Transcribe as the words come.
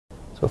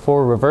So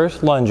for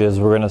reverse lunges,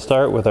 we're going to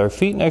start with our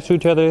feet next to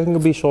each other. It can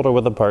be shoulder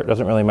width apart,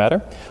 doesn't really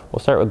matter. We'll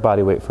start with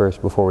body weight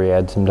first before we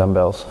add some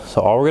dumbbells.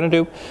 So all we're going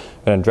to do,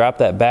 we're going to drop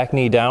that back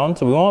knee down.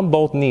 So we want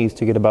both knees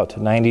to get about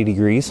to 90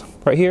 degrees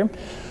right here.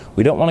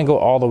 We don't want to go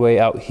all the way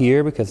out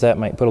here because that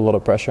might put a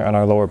little pressure on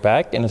our lower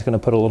back, and it's going to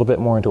put a little bit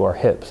more into our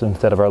hips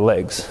instead of our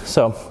legs.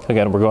 So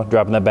again, we're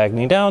dropping that back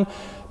knee down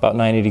about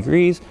 90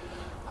 degrees.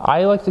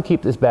 I like to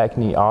keep this back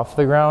knee off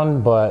the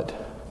ground, but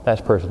that's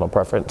personal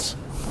preference.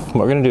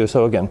 What we're going to do,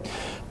 so again,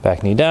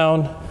 back knee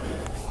down,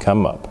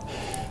 come up.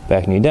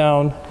 Back knee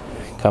down,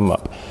 come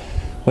up.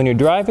 When you're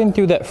driving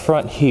through that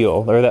front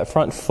heel or that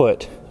front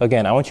foot,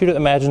 again, I want you to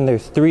imagine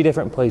there's 3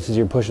 different places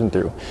you're pushing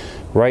through.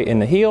 Right in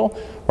the heel,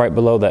 right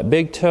below that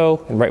big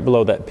toe, and right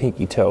below that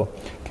pinky toe.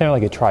 Kind of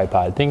like a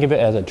tripod. Think of it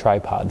as a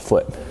tripod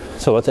foot.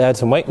 So let's add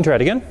some weight and try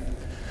it again.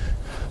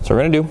 So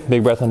we're going to do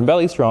big breath in the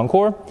belly, strong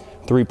core,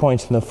 3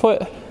 points in the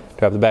foot,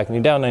 drop the back knee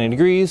down 90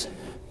 degrees,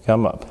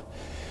 come up.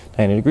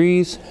 90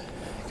 degrees,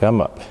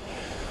 come up.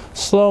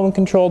 Slow and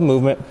controlled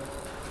movement.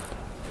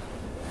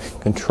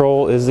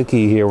 Control is the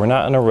key here. We're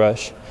not in a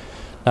rush,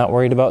 not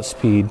worried about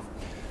speed.